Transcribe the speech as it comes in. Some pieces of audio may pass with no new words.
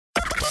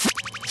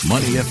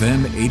Money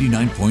FM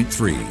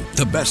 89.3,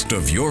 the best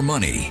of your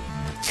money.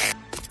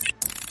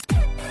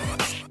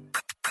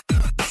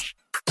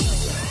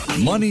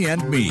 Money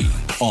and Me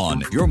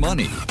on Your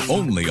Money,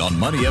 only on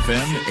Money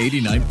FM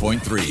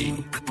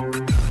 89.3.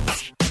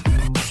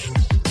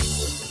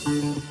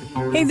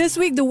 Hey, this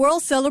week the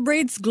world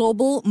celebrates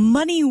Global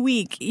Money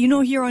Week. You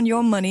know, here on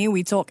Your Money,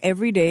 we talk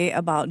every day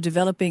about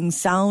developing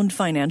sound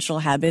financial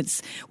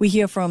habits. We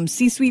hear from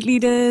C-suite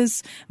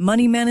leaders,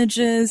 money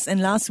managers, and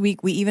last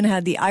week we even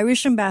had the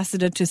Irish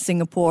ambassador to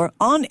Singapore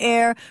on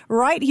air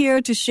right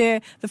here to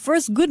share the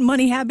first good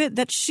money habit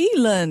that she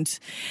learned.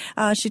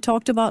 She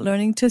talked about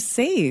learning to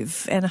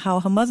save and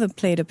how her mother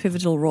played a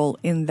pivotal role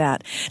in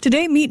that.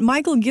 Today, meet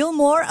Michael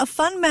Gilmore, a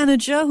fund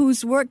manager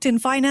who's worked in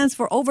finance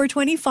for over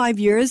 25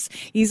 years.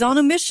 He's on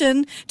a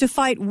mission to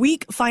fight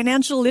weak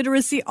financial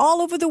literacy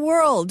all over the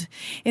world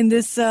in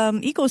this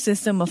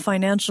ecosystem of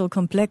financial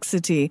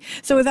complexity.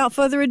 So without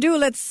further ado,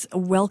 let's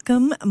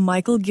welcome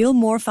Michael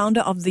Gilmore,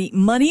 founder of the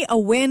Money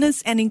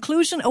Awareness and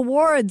Inclusion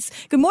Awards.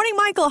 Good morning,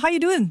 Michael. How are you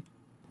doing?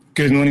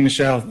 Good morning,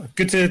 Michelle.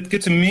 Good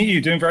to meet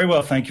you. Doing very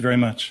well. Thank you very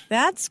much.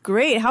 That's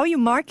great. How are you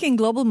marking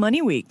Global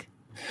Money Week?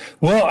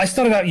 Well, I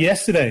started out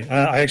yesterday.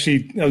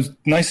 It was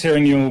nice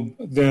hearing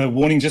the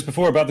warning just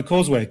before about the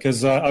causeway,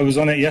 because I was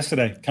on it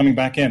yesterday coming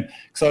back in.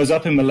 Because I was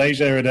up in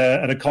Malaysia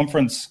at a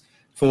conference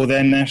for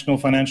their National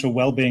Financial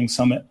Wellbeing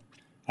Summit.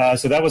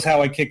 So that was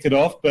how I kicked it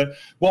off. But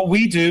what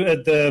we do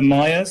at the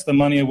MAIAs, the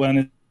Money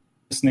Awareness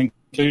and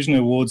Inclusion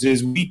Awards,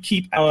 is we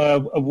keep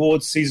our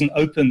awards season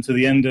open to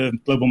the end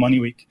of Global Money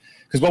Week.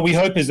 Because what we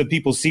hope is that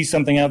people see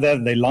something out there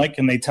that they like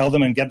and they tell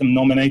them and get them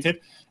nominated.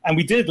 And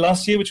we did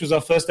last year, which was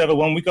our first ever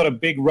one. We got a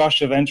big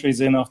rush of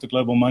entries in after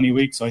Global Money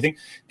Week. So I think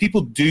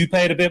people do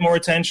pay it a bit more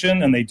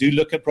attention and they do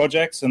look at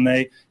projects and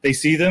they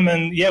see them.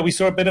 And yeah, we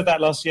saw a bit of that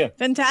last year.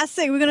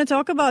 Fantastic. We're going to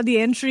talk about the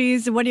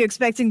entries and what you're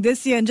expecting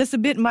this year in just a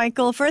bit,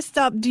 Michael. First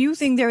up, do you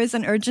think there is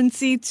an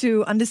urgency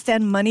to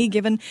understand money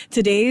given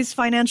today's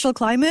financial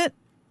climate?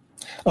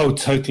 Oh,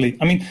 totally.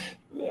 I mean,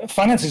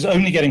 finance is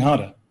only getting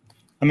harder.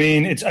 I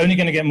mean, it's only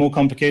going to get more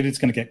complicated. It's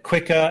going to get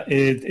quicker.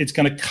 It's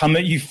going to come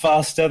at you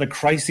faster. The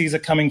crises are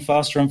coming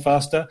faster and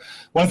faster.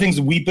 One of the things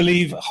we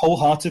believe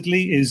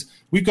wholeheartedly is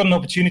we've got an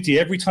opportunity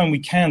every time we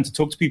can to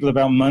talk to people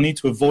about money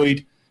to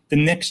avoid the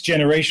next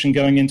generation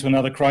going into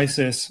another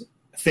crisis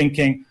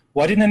thinking,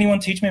 why didn't anyone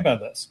teach me about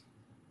this?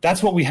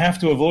 That's what we have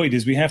to avoid,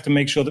 is we have to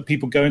make sure that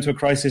people go into a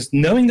crisis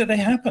knowing that they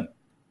happen.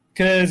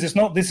 Because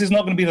this is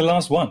not going to be the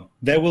last one.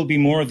 There will be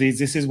more of these.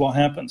 This is what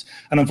happens.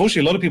 And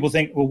unfortunately, a lot of people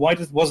think, well, why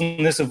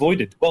wasn't this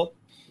avoided? Well,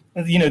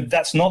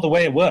 that's not the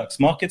way it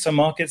works. Markets are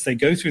markets. They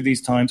go through these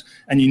times,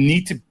 and you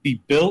need to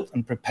be built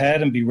and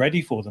prepared and be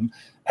ready for them.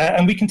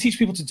 And we can teach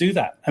people to do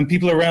that. And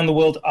people around the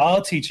world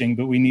are teaching,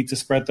 but we need to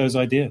spread those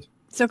ideas.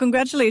 So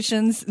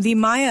congratulations. The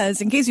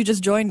MAIAs, in case you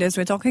just joined us,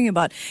 we're talking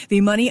about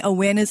the Money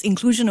Awareness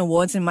Inclusion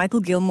Awards, and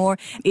Michael Gilmore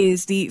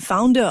is the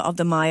founder of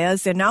the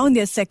MAIAs. They're now in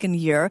their second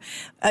year.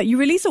 You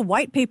released a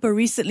white paper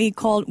recently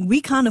called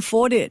We Can't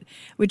Afford It,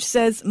 which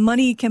says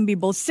money can be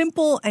both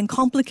simple and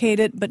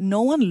complicated, but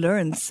no one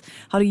learns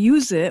how to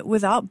use it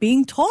without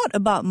being taught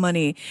about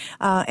money.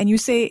 And you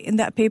say in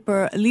that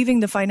paper, leaving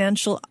the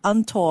financial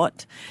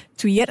untaught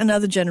to yet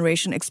another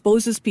generation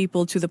exposes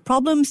people to the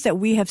problems that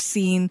we have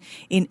seen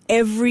in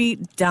every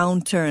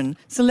downturn.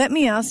 So let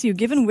me ask you,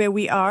 given where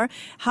we are,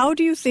 how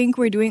do you think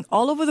we're doing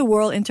all over the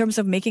world in terms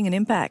of making an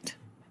impact?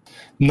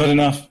 Not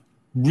enough.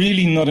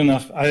 Really not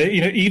enough.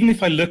 Even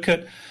if I look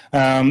at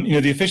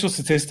the official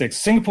statistics,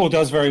 Singapore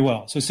does very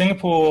well. So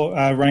Singapore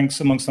ranks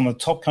amongst some of the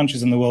top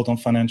countries in the world on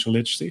financial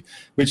literacy,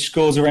 which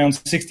scores around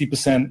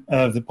 60%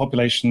 of the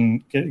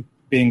population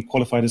being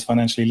qualified as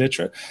financially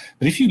literate.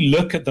 But if you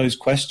look at those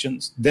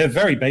questions, they're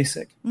very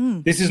basic.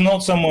 This is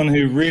not someone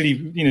who really,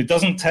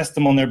 doesn't test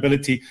them on their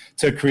ability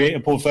to create a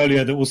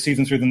portfolio that will see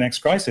them through the next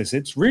crisis.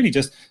 It's really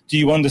just, do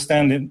you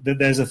understand that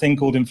there's a thing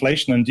called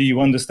inflation, and do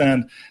you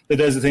understand that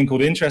there's a thing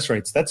called interest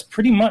rates? That's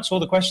pretty much all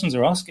the questions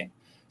are asking.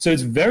 So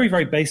it's very,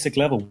 very basic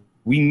level.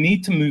 We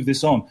need to move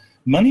this on.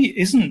 Money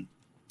isn't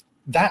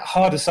that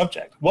hard a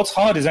subject. What's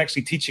hard is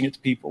actually teaching it to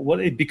people,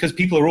 because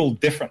people are all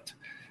different.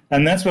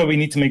 And that's where we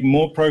need to make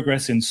more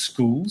progress in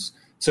schools.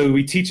 So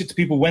we teach it to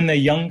people when they're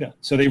younger,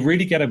 so they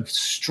really get a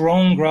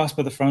strong grasp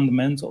of the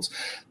fundamentals.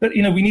 But,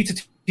 we need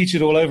to teach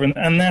it all over.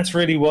 And that's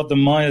really what the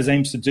MAIAs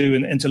aims to do,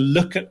 and to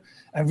look at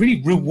and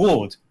really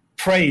reward,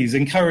 praise,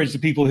 encourage the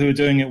people who are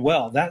doing it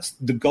well. That's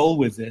the goal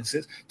with this,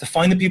 is to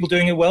find the people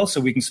doing it well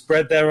so we can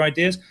spread their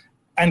ideas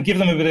and give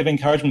them a bit of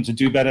encouragement to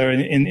do better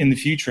in the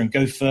future and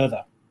go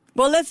further.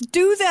 Well, let's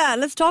do that.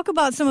 Let's talk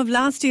about some of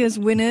last year's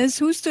winners.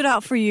 Who stood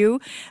out for you?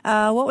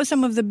 What were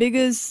some of the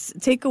biggest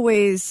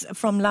takeaways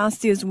from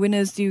last year's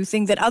winners, do you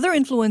think, that other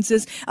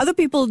influencers, other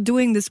people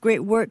doing this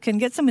great work can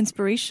get some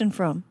inspiration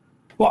from?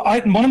 Well,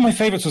 one of my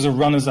favorites was a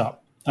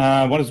runners-up.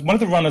 One of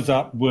the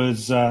runners-up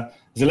was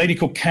there's a lady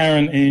called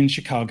Karen in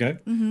Chicago,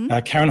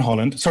 Karen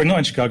Holland. Sorry, not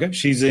in Chicago.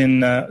 She's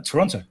in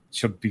Toronto.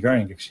 She'll be very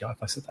angry if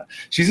I said that.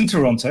 She's in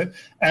Toronto.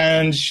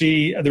 And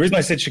the reason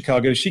I said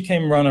Chicago, she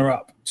came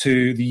runner-up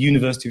to the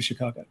University of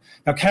Chicago.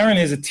 Now, Karen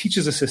is a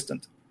teacher's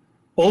assistant.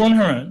 all on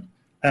her own.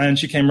 And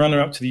she came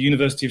runner-up to the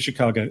University of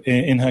Chicago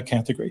in her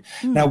category.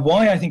 Now,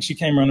 why I think she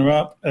came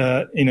runner-up,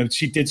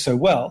 she did so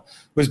well,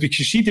 was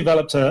because she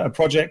developed a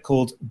project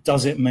called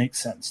Does It Make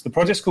Sense? The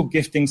project's called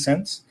Gifting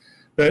Sense.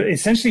 But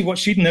essentially what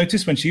she'd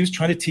noticed when she was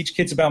trying to teach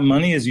kids about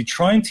money is you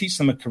try and teach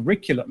them a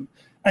curriculum,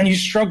 and you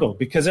struggle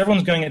because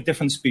everyone's going at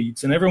different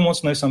speeds and everyone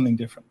wants to know something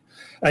different.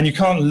 And you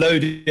can't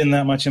load in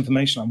that much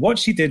information on. What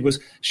she did was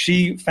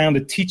she found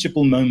a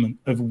teachable moment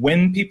of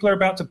when people are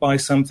about to buy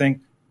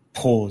something,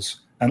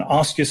 pause and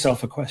ask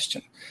yourself a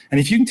question. And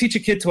if you can teach a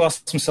kid to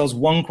ask themselves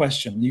one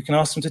question, you can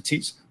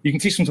teach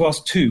them to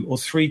ask 2 or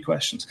 3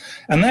 questions.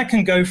 And that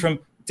can go from,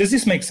 does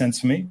this make sense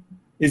for me?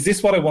 Is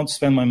this what I want to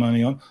spend my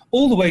money on?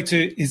 All the way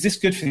to, is this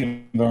good for the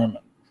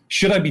environment?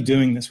 Should I be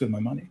doing this with my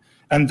money?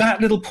 And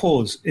that little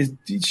pause,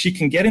 she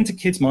can get into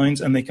kids'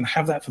 minds and they can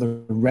have that for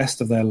the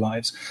rest of their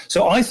lives.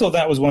 So I thought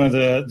that was one of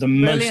the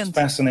most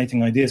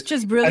fascinating ideas.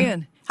 Just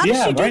brilliant. How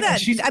does she do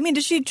that?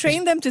 Does she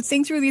train them to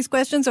think through these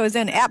questions, or is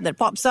there an app that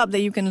pops up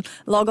that you can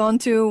log on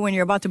to when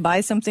you're about to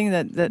buy something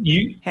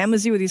that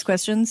hammers you with these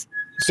questions?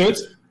 So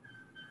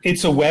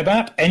it's a web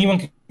app.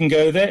 Anyone can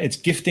go there. It's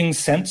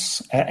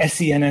giftingsense,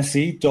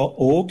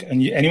 sense.org,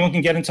 and anyone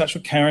can get in touch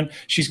with Karen.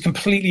 She's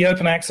completely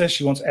open access.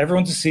 She wants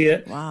everyone to see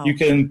it. Wow. You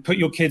can put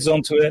your kids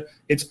onto it.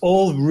 It's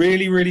all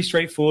really, really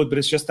straightforward, but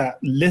it's just that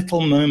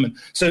little moment.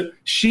 So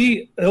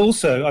she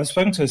also, I've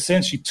spoken to her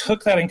since, she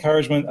took that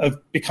encouragement of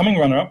becoming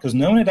runner-up because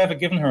no one had ever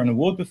given her an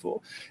award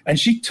before. And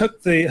she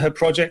took her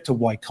project to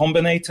Y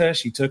Combinator.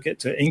 She took it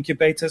to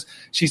incubators.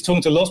 She's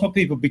talking to lots more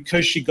people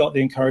because she got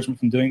the encouragement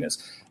from doing this.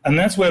 And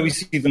that's where we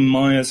see the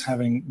Myers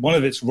having one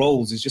of its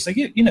roles is just like,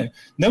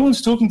 no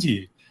one's talking to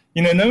you.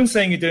 No one's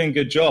saying you're doing a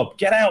good job.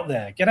 Get out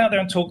there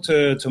and talk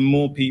to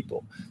more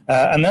people.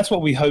 And that's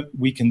what we hope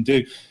we can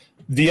do.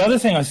 The other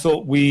thing I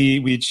thought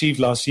we achieved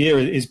last year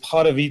is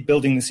part of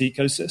building this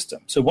ecosystem.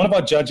 So one of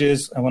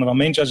our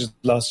main judges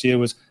last year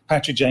was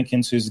Patrick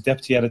Jenkins, who's the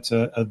deputy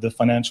editor of the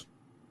Financial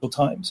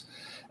Times.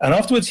 And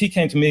afterwards he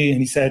came to me and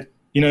he said,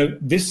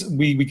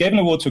 we gave an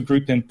award to a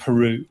group in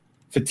Peru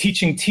for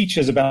teaching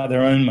teachers about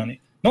their own money.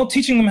 Not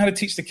teaching them how to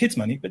teach the kids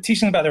money, but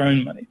teaching them about their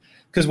own money.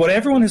 Because what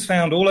everyone has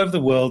found all over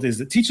the world is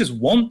that teachers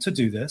want to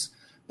do this,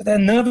 but they're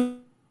nervous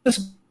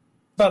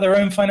about their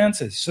own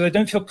finances, so they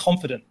don't feel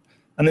confident.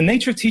 And the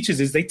nature of teachers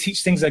is they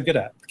teach things they're good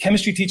at.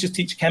 Chemistry teachers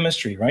teach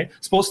chemistry, right?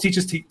 Sports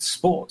teachers teach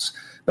sports.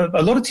 But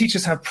a lot of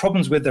teachers have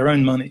problems with their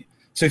own money.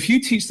 So if you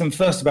teach them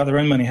first about their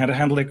own money, how to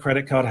handle their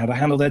credit card, how to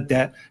handle their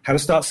debt, how to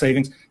start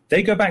savings,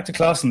 they go back to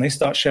class and they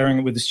start sharing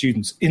it with the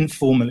students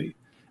informally.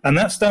 And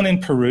that's done in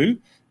Peru.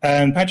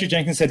 And Patrick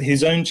Jenkins said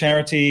his own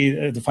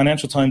charity, the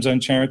Financial Times' own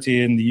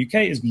charity in the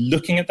UK, is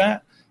looking at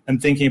that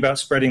and thinking about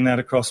spreading that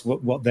across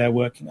what they're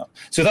working on.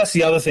 So that's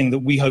the other thing that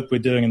we hope we're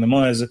doing in the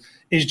Myers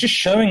is just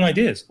showing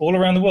ideas all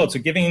around the world. So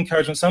giving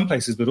encouragement some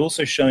places, but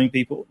also showing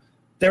people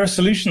there are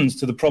solutions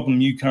to the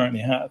problem you currently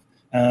have.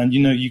 And,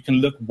 you can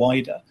look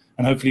wider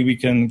and hopefully we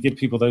can give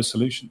people those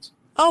solutions.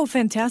 Oh,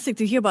 fantastic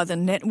to hear about the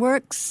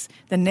networks,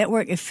 the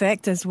network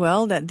effect as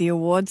well that the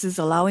awards is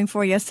allowing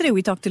for. Yesterday,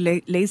 we talked to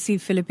Lacey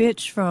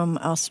Filipich from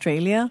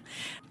Australia.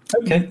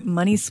 Okay.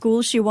 Money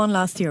School, she won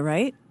last year,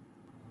 right?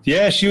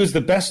 Yeah, she was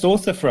the best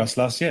author for us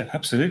last year.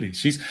 Absolutely.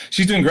 She's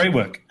doing great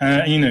work.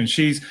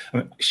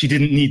 She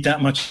didn't need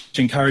that much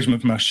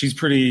encouragement from us.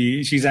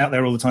 She's out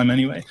there all the time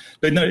anyway.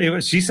 But no,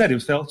 she said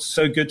it felt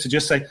so good to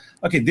just say,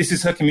 okay, this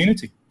is her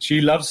community. She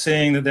loves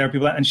seeing that there are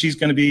people out, and she's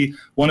going to be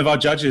one of our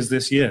judges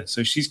this year.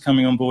 So she's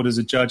coming on board as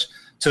a judge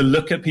to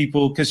look at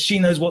people because she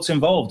knows what's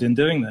involved in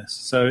doing this.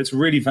 So it's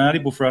really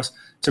valuable for us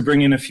to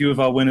bring in a few of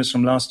our winners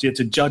from last year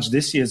to judge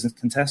this year's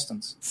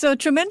contestants. So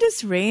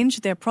tremendous range.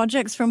 There are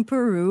projects from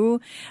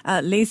Peru,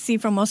 Lacey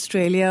from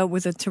Australia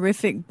with a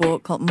terrific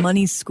book called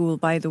Money School,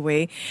 by the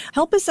way.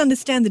 Help us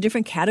understand the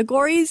different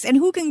categories and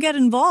who can get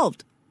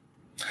involved.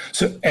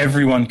 So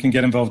everyone can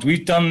get involved.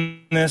 We've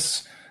done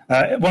this.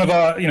 One of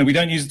our, we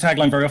don't use the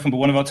tagline very often, but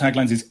one of our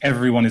taglines is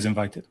everyone is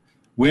invited.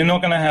 We're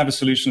not going to have a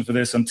solution for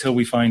this until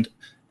we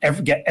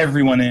get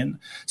everyone in.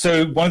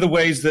 So one of the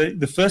ways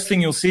that the first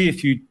thing you'll see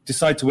if you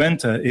decide to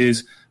enter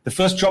is the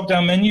first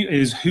drop-down menu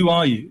is who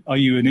are you? Are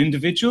you an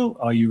individual?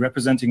 Are you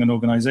representing an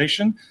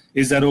organization?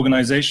 Is that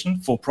organization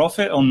for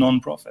profit or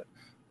non-profit?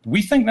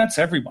 We think that's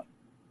everyone.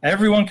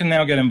 Everyone can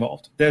now get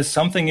involved. There's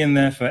something in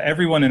there for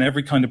everyone in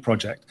every kind of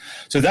project.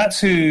 So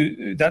that's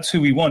who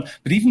we want.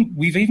 But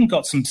we've even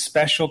got some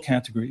special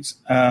categories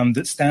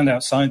that stand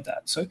outside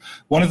that. So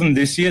one of them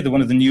this year, one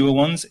of the newer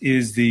ones,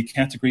 is the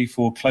category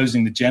for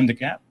closing the gender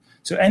gap.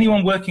 So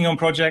anyone working on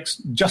projects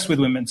just with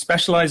women,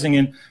 specializing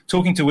in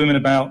talking to women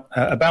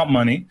about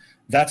money.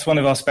 That's one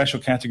of our special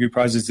category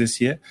prizes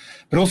this year.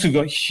 But also we've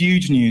got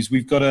huge news.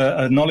 We've got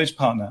a knowledge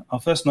partner. Our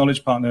first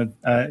knowledge partner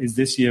is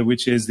this year,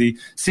 which is the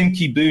Sim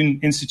Kee Boon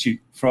Institute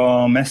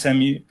from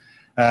SMU.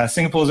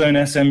 Singapore's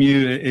own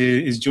SMU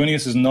is joining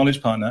us as a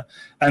knowledge partner.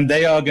 And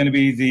they are going to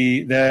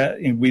be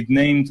we've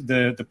named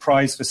the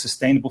prize for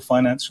sustainable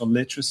financial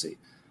literacy.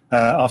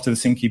 after the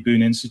Cinque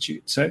Boone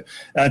Institute. So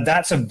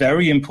that's a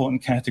very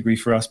important category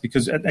for us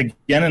because,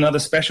 again, another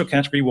special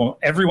category, well,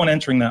 everyone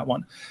entering that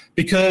one.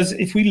 Because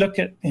if we go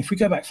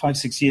back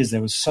 5-6 years,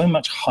 there was so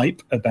much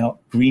hype about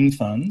green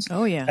funds.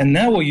 Oh, yeah. And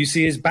now what you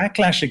see is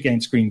backlash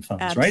against green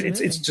funds, Absolutely.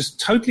 right? It's just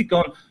totally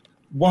gone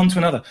one to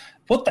another.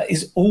 What that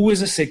is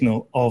always a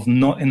signal of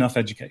not enough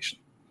education.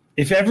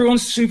 If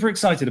everyone's super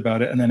excited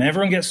about it and then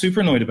everyone gets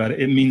super annoyed about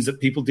it, it means that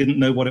people didn't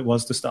know what it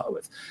was to start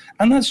with.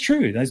 And that's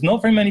true. There's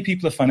not very many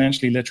people are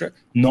financially literate.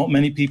 Not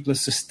many people are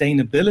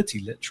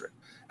sustainability literate.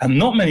 And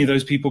not many of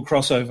those people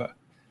cross over.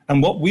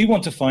 And what we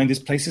want to find is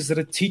places that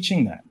are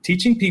teaching that,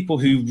 teaching people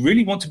who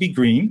really want to be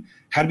green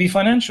how to be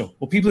financial,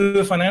 or people who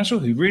are financial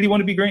who really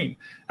want to be green,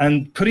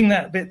 and putting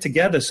that bit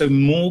together so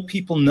more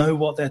people know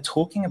what they're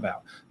talking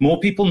about. More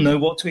people know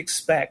what to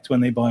expect when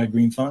they buy a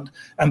green fund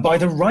and buy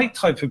the right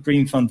type of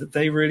green fund that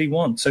they really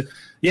want. So,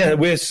 yeah,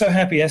 we're so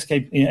happy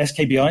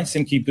SKBI,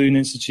 Cinque Boone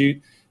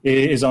Institute,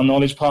 is our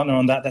knowledge partner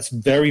on that. That's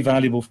very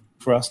valuable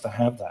for us to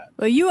have that.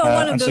 Well, you are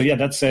one of the... So, yeah,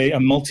 that's a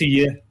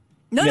multi-year...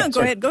 Go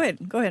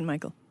ahead,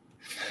 Michael.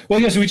 Well,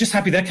 yeah, so we're just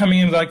happy they're coming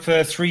in like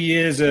for 3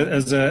 years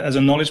as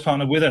a knowledge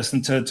partner with us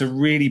and to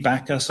really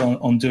back us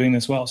on doing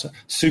this well. So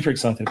super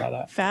excited about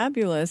that.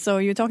 Fabulous. So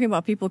you're talking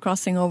about people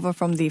crossing over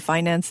from the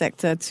finance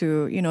sector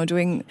to,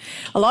 doing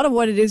a lot of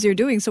what it is you're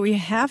doing. So we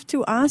have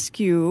to ask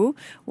you,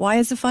 why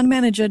has the fund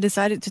manager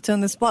decided to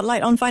turn the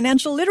spotlight on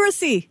financial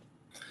literacy?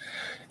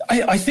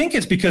 I think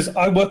it's because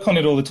I work on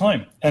it all the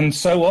time. And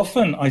so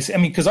often,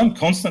 because I'm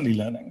constantly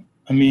learning.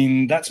 I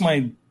mean, that's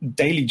my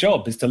daily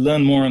job, is to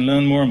learn more and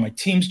learn more, and my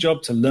team's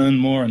job to learn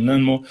more and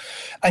learn more.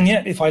 And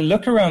yet, if I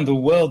look around the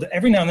world,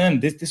 every now and then,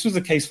 this was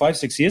the case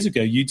 5-6 years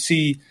ago, you'd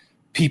see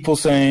people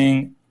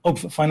saying,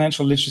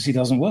 financial literacy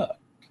doesn't work.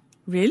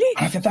 Really?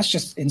 And I think that's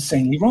just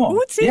insanely wrong. Who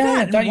would say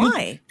that?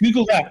 Why?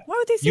 Google that. Why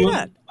would they say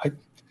that?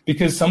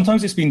 Because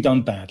sometimes it's been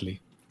done badly.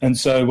 And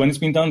so when it's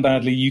been done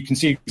badly, you can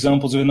see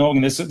examples of it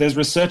in there's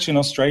research in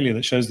Australia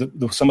that shows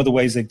that some of the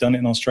ways they've done it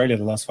in Australia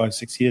the last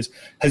 5-6 years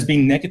has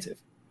been negative.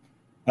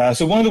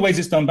 So one of the ways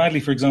it's done badly,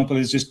 for example,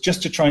 is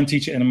just to try and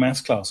teach it in a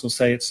maths class, or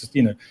say it's,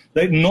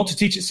 not to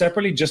teach it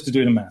separately, just to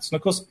do it in maths. And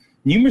of course,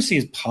 numeracy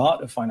is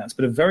part of finance,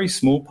 but a very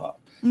small part.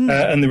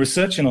 And the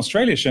research in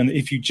Australia has shown that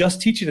if you just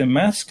teach it in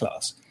maths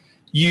class,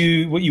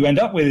 what you end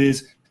up with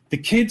is the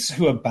kids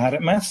who are bad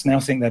at maths now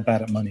think they're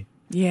bad at money.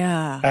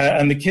 Yeah.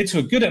 And the kids who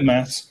are good at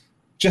maths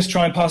just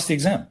try and pass the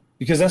exam.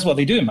 Because that's what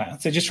they do in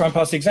maths. They just try and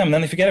pass the exam, and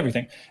then they forget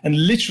everything.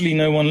 And literally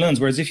no one learns.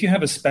 Whereas if you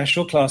have a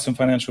special class in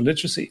financial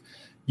literacy,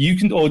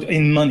 or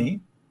in money,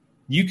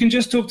 you can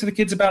just talk to the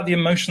kids about the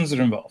emotions that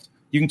are involved.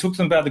 You can talk to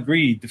them about the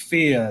greed, the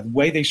fear, the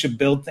way they should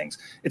build things.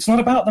 It's not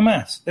about the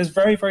maths. There's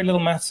very, very little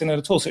maths in it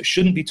at all, so it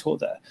shouldn't be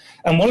taught there.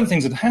 And one of the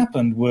things that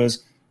happened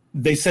was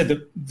they said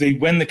that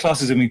when the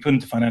classes have been put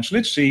into financial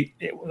literacy,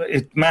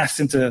 maths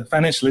into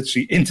financial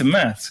literacy into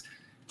maths,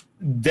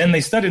 then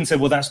they studied and said,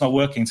 well, that's not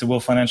working. So,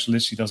 financial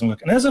literacy doesn't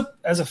work. And as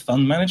a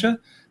fund manager,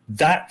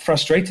 that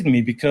frustrated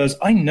me because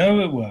I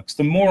know it works.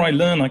 The more I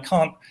learn, I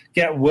can't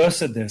get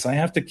worse at this. I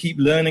have to keep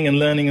learning and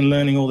learning and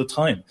learning all the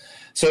time.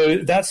 So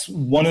that's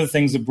one of the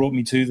things that brought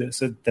me to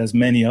this. There's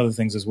many other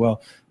things as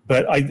well.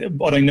 But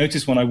what I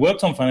noticed when I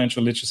worked on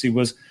financial literacy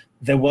was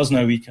there was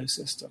no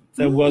ecosystem.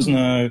 There was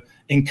no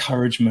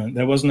encouragement.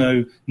 There was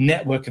no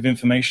network of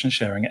information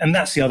sharing. And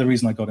that's the other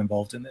reason I got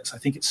involved in this. I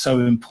think it's so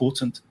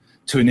important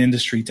to an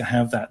industry to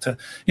have that.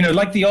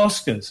 Like the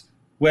Oscars.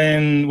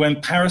 When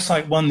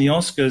Parasite won the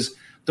Oscars,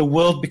 the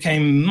world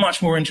became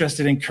much more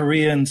interested in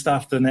Korean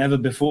stuff than ever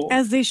before.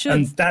 As they should.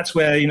 And that's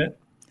where,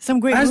 some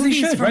great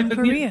movies from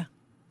Korea.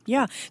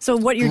 Yeah. So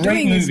what you're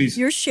doing is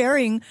you're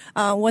sharing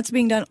what's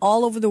being done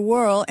all over the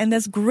world, and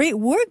there's great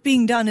work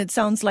being done, it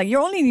sounds like.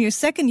 You're only in your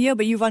second year,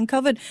 but you've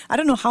uncovered, I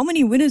don't know how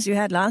many winners you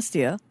had last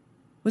year.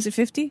 Was it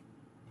 50?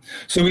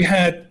 So we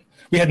had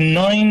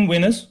 9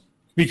 winners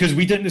because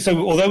we didn't. So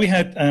although we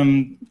had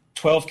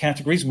 12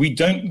 categories, we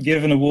don't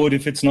give an award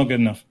if it's not good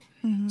enough.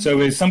 Mm-hmm. So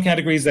with some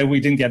categories that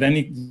we didn't get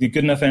any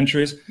good enough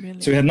entries.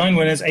 Really? So we had 9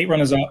 winners, 8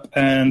 runners-up,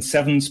 and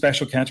 7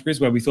 special categories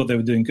where we thought they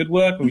were doing good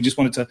work, but we just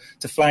wanted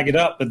to flag it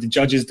up, but the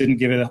judges didn't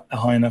give it a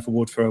high enough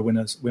award for a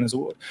winner's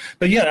award.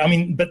 But yeah,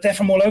 but they're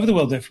from all over the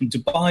world. They're from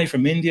Dubai,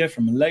 from India,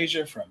 from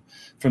Malaysia,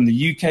 from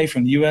the UK,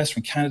 from the US,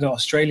 from Canada,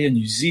 Australia,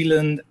 New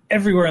Zealand,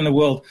 everywhere in the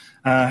world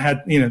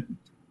had,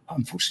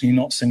 unfortunately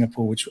not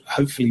Singapore, which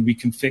hopefully we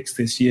can fix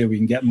this year. We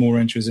can get more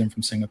entries in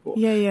from Singapore.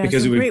 Yeah.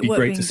 Because it would be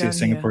great to see a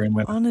Singaporean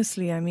winner.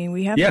 Honestly,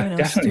 we have them in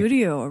our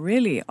studio,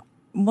 really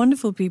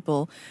wonderful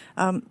people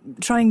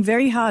trying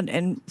very hard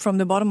and from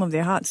the bottom of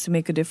their hearts to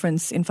make a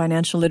difference in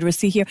financial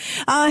literacy here.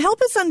 Help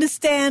us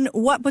understand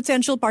what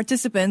potential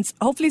participants,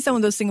 hopefully some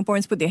of those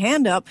Singaporeans put their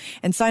hand up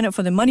and sign up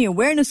for the Money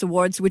Awareness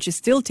Awards, which is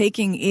still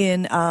taking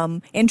in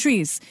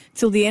entries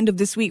till the end of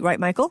this week, right,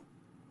 Michael?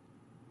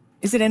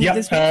 Is it end of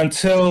this week?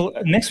 Until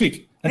next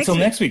week.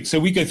 Next week. So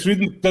we go through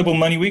the Global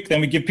Money Week, then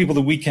we give people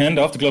the weekend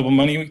after Global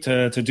Money Week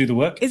to do the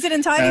work. Is it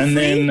entirely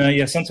free? And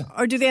then,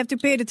 or do they have to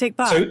pay to take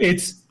part? So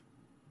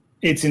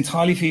It's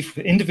entirely free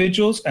for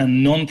individuals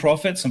and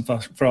non-profits and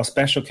for our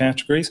special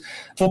categories.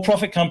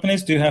 For-profit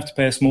companies do have to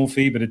pay a small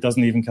fee, but it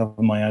doesn't even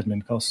cover my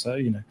admin costs. So,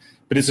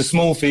 but it's a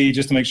small fee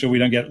just to make sure we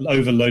don't get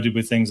overloaded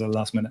with things at the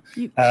last minute.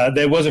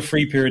 There was a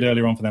free period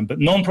earlier on for them, but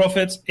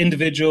non-profits,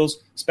 individuals,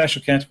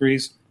 special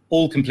categories,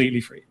 all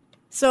completely free.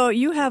 So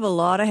you have a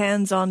lot of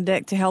hands on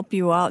deck to help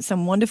you out,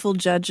 some wonderful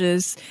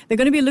judges. They're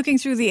going to be looking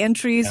through the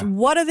entries. Yeah.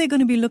 What are they going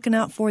to be looking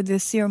out for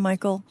this year,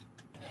 Michael?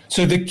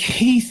 So the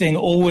key thing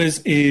always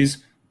is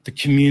the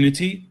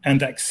community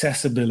and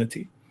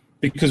accessibility.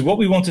 Because what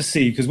we want to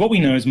see, because what we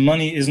know is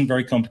money isn't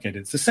very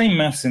complicated. It's the same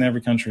maths in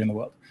every country in the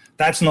world.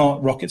 That's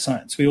not rocket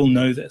science. We all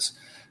know this.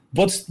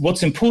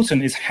 What's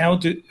important is how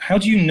do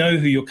you know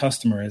who your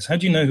customer is? How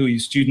do you know who your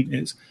student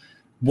is?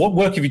 What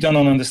work have you done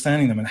on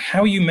understanding them? And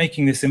how are you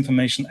making this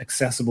information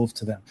accessible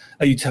to them?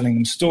 Are you telling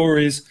them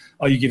stories?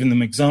 Are you giving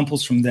them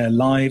examples from their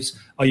lives?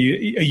 Are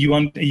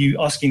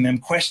you asking them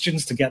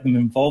questions to get them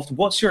involved?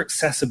 What's your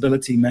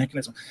accessibility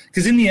mechanism?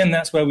 Because in the end,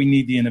 that's where we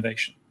need the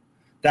innovation.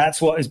 That's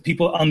what is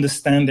people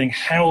understanding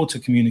how to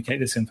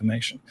communicate this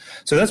information.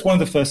 So that's one of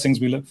the first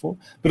things we look for.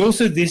 But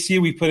also this year,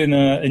 we put in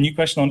a new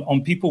question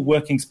on people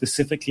working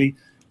specifically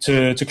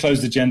to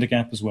close the gender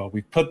gap as well.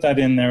 We've put that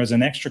in there as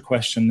an extra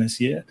question this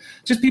year.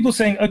 Just people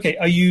saying, okay,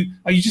 are you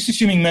just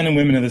assuming men and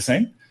women are the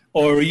same?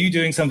 Or are you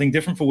doing something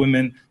different for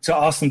women to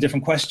ask them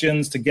different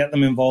questions, to get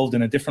them involved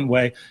in a different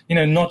way?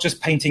 Not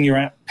just painting your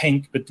app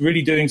pink, but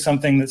really doing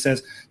something that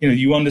says,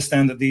 you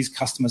understand that these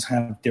customers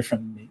have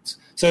different needs.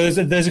 So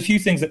there's a few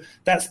things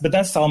but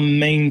that's our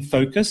main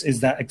focus,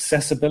 is that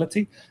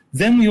accessibility.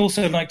 Then we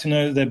also like to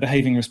know that they're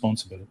behaving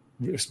responsibly.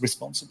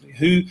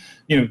 Who,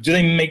 do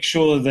they make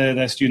sure that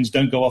their students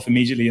don't go off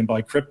immediately and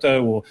buy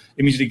crypto or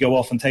immediately go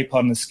off and take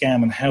part in a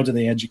scam, and how do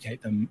they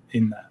educate them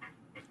in that?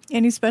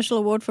 Any special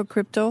award for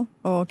crypto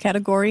or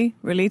category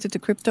related to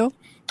crypto?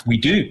 We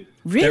do.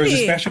 Really? There is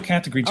a special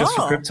category just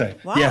for crypto.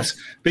 Wow. Yes,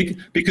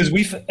 because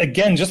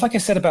again, just like I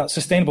said about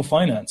sustainable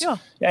finance,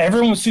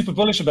 everyone was super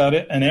bullish about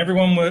it, and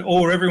everyone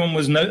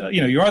was no,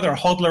 you're either a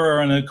hodler or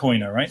a no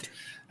coiner, right?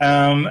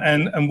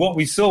 And what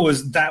we saw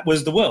was that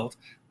was the world,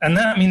 and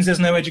that means there's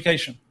no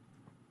education.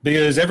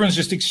 Because everyone's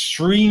just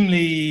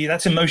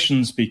that's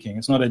emotion speaking.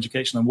 It's not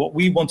education. And what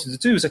we wanted to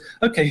do is say,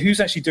 okay, who's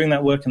actually doing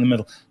that work in the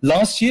middle?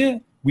 Last year,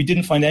 we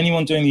didn't find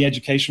anyone doing the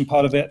education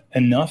part of it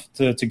enough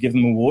to give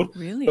them an award.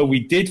 Really? But we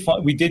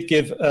did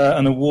give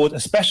an award, a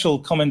special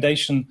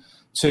commendation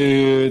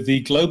to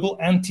the Global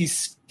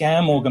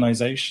Anti-Scam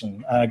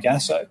Organization,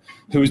 GASO,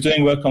 who was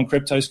doing work on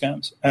crypto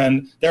scams.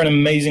 And they're an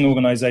amazing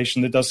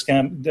organization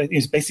that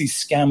is basically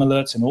scam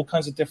alerts in all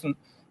kinds of different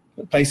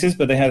places,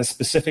 but they had a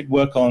specific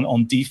work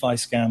on DeFi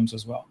scams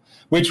as well,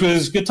 which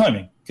was good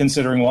timing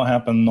considering what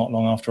happened not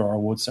long after our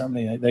award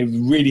ceremony. They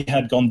really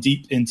had gone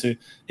deep into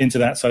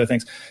that side of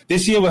things.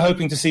 This year, we're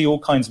hoping to see all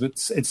kinds, but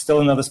it's still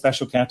another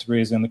special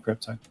category is in the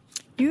crypto.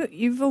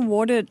 You've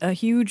awarded a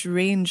huge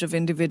range of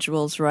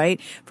individuals,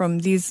 right? From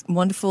these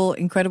wonderful,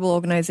 incredible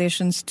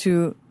organizations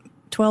to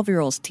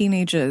 12-year-olds,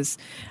 teenagers.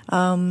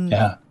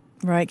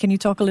 Right. Can you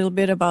talk a little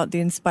bit about the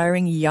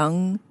Inspiring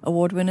Young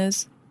Award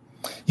winners?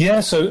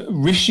 Yeah, so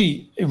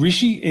Rishi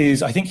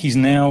is, I think he's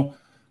now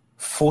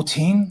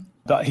 14.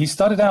 But he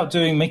started out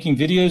making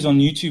videos on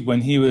YouTube when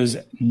he was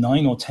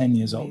 9 or 10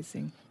 years old.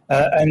 Amazing.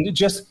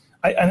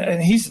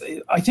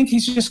 I think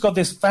he's just got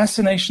this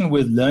fascination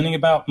with learning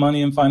about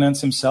money and finance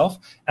himself.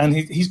 And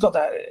he's got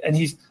that, and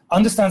he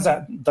understands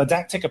that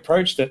didactic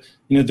approach that,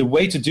 the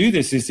way to do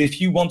this is if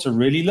you want to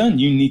really learn,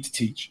 you need to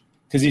teach.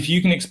 Because if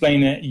you can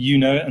explain it,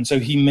 it. And so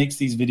he makes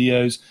these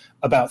videos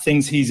about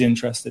things he's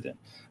interested in.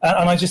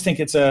 And I just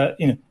think it's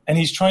and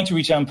he's trying to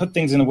reach out and put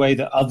things in a way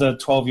that other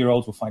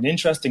 12-year-olds will find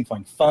interesting,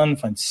 find fun,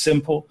 find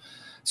simple.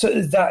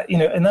 So that,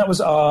 and that was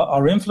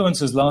our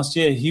influencers last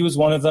year. He was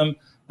one of them.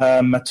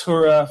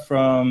 Matura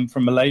from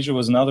Malaysia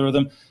was another of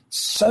them.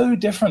 So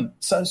different,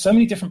 so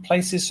many different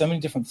places, so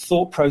many different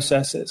thought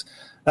processes.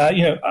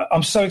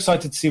 I'm so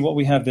excited to see what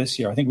we have this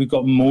year. I think we've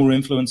got more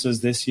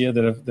influencers this year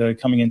that are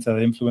coming into the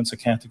influencer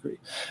category.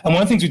 And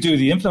one of the things we do with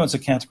the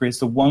influencer category, it's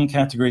the one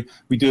category,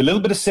 we do a little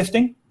bit of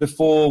sifting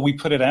before we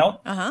put it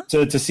out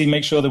to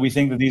make sure that we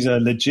think that these are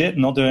legit,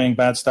 not doing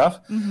bad stuff.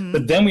 Mm-hmm.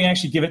 But then we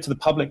actually give it to the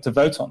public to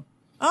vote on.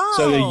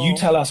 So that you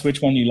tell us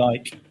which one you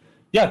like.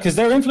 Yeah, because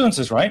they're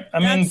influencers, right?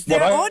 That's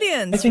their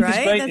audience, I think right?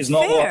 is great That's is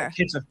not fair. what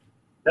kids are.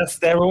 That's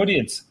their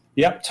audience.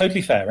 Yep,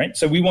 totally fair, right?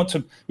 So we want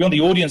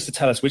the audience to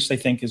tell us which they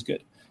think is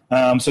good.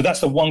 So that's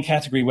the one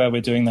category where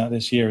we're doing that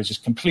this year, is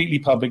just completely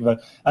public vote.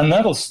 And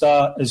that'll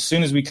start as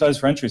soon as we close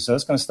for entry. So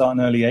that's going to start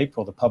in early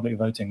April, the public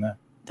voting there.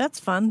 That's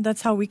fun.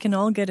 That's how we can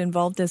all get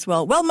involved as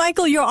well. Well,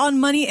 Michael, you're on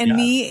Money and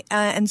Me.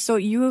 And so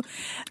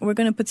we're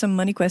going to put some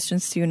money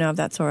questions to you now, if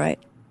that's all right.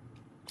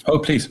 Oh,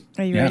 please.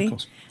 Are you ready? Of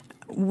course.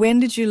 When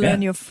did you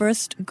learn your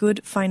first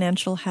good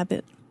financial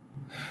habit?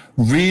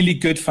 Really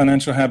good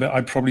financial habit,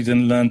 I probably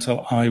didn't learn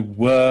till I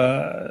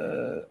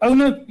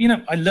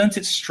learned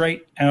it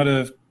straight out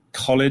of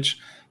college.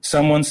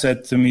 Someone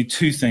said to me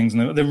two things,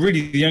 and they're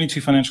really the only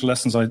two financial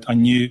lessons I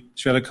knew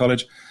straight out of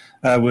college,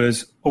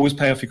 was always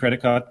pay off your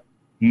credit card,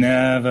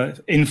 never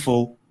in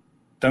full,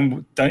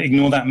 Don't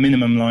ignore that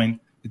minimum line.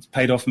 It's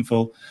paid off in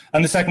full.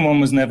 And the second one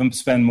was never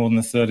spend more than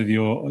a third of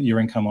your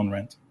income on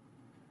rent.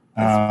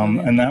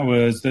 And that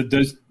was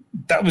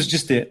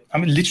just it. I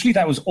mean, literally,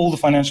 that was all the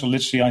financial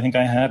literacy I think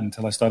I had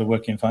until I started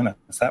working in finance.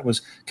 That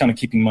was kind of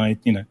keeping my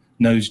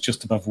nose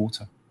just above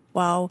water.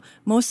 Wow.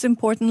 Most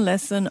important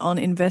lesson on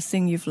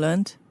investing you've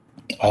learned?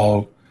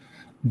 Oh,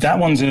 that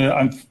one's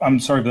I'm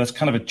sorry, but that's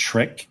kind of a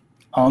trick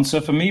answer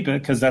for me,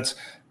 because that's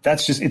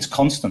just, it's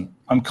constant.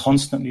 I'm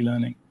constantly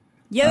learning.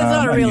 Yeah,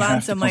 that's not a real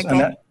answer,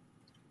 Michael.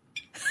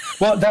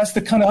 Well, that's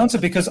the kind of answer,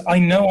 because I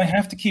know I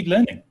have to keep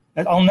learning.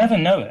 I'll never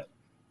know it.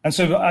 And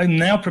so I'm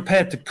now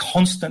prepared to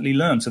constantly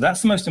learn. So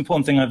that's the most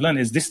important thing I've learned,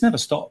 is this never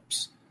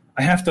stops.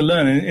 I have to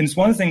learn. And it's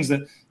one of the things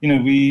that,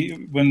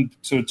 when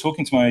sort of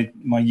talking to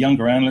my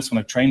younger analysts, when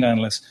I've trained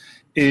analysts,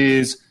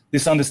 is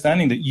this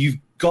understanding that you've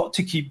got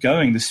to keep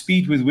going. The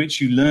speed with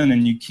which you learn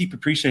and you keep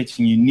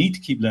appreciating you need to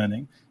keep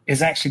learning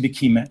is actually the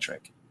key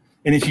metric.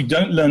 And if you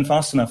don't learn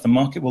fast enough, the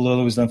market will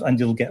always learn, and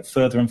you'll get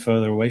further and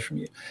further away from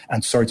you.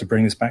 And sorry to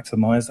bring this back to the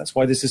Mayas. That's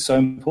why this is so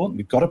important.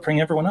 We've got to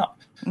bring everyone up,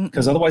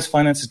 because otherwise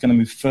finance is going to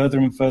move further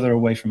and further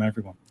away from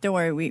everyone. Don't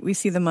worry. We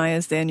see the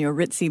Mayas there in your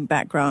ritzy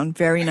background.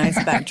 Very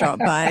nice backdrop,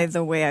 by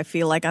the way. I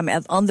feel like I'm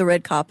on the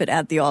red carpet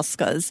at the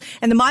Oscars.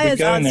 And the Mayas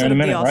are going there in a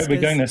minute, the Oscars. right?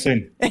 We're going there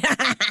soon.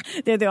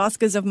 They're the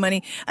Oscars of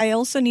money. I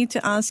also need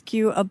to ask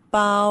you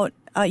about,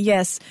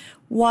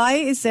 why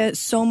is there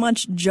so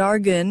much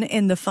jargon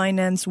in the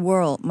finance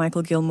world,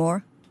 Michael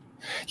Gilmore?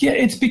 Yeah,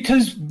 it's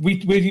because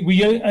we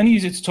only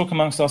use it to talk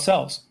amongst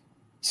ourselves.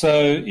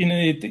 So,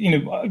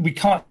 we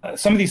can't,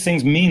 some of these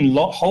things mean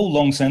whole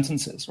long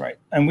sentences, right?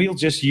 And we'll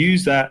just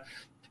use that.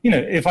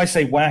 If I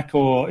say WACC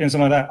or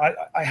something like that,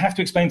 I have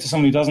to explain to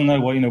someone who doesn't know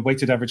what,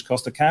 weighted average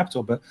cost of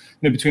capital. But,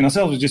 between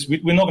ourselves,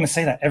 we're not going to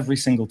say that every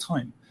single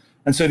time.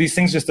 And so these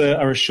things just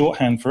are a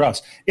shorthand for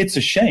us. It's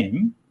a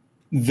shame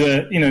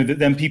that, that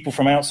then people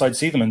from outside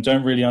see them and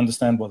don't really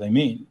understand what they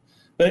mean.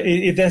 But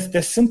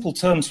they're simple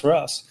terms for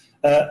us.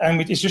 And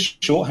it's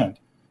just shorthand.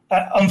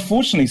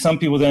 Unfortunately, some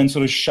people then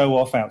sort of show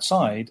off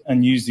outside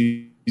and use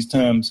these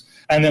terms,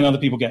 and then other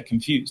people get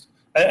confused.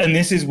 And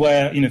this is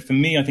where, for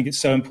me, I think it's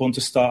so important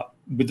to start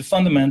with the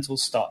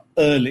fundamentals, start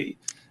early,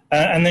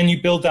 and then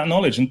you build that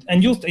knowledge.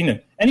 And you'll,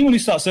 anyone who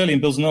starts early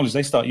and builds knowledge,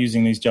 they start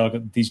using these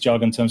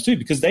jargon terms too,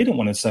 because they don't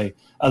want to say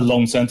a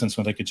long sentence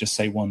when they could just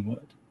say one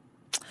word.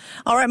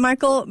 All right,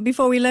 Michael,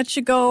 before we let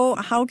you go,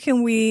 how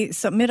can we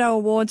submit our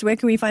awards? Where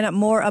can we find out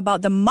more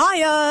about the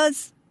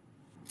Mayas?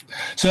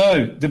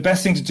 So the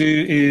best thing to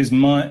do is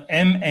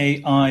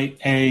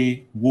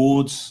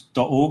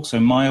MAIAwards.org, so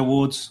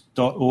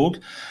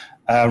myawards.org.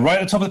 Right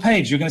at the top of the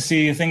page, you're going to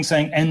see a thing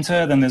saying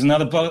enter. Then there's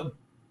another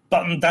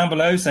button down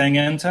below saying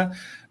enter,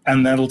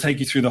 and that'll take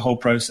you through the whole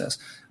process.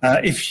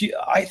 I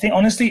think,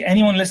 honestly,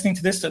 anyone listening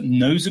to this that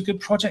knows a good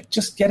project,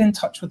 just get in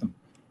touch with them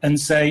and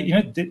say,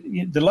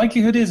 the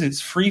likelihood is it's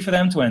free for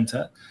them to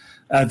enter.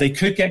 They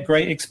could get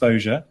great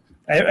exposure.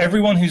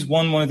 Everyone who's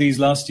won one of these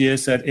last year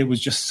said it was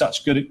just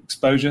such good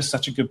exposure,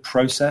 such a good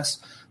process,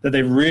 that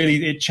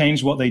it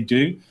changed what they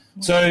do.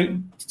 So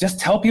just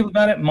tell people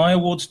about it,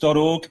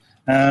 myawards.org,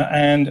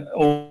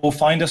 or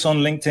find us on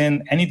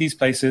LinkedIn, any of these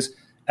places.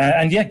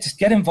 Just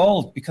get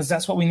involved, because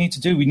that's what we need to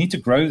do. We need to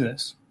grow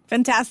this.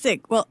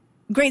 Fantastic. Well,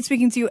 great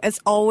speaking to you as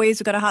always.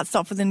 We've got a hot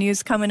stop for the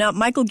news coming up.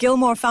 Michael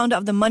Gilmore, founder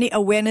of the Money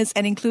Awareness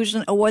and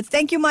Inclusion Awards.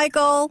 Thank you,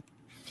 Michael.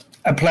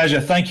 A pleasure.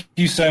 Thank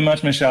you so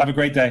much, Michelle. Have a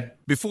great day.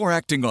 Before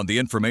acting on the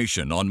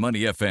information on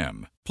Money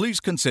FM,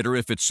 please consider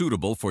if it's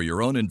suitable for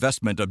your own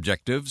investment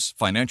objectives,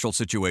 financial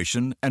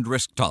situation, and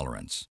risk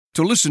tolerance.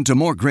 To listen to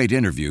more great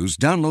interviews,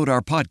 download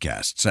our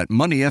podcasts at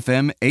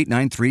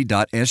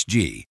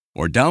moneyfm893.sg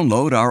or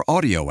download our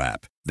audio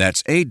app.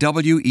 That's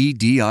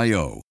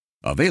AWEDIO.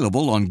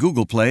 Available on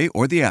Google Play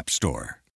or the App Store.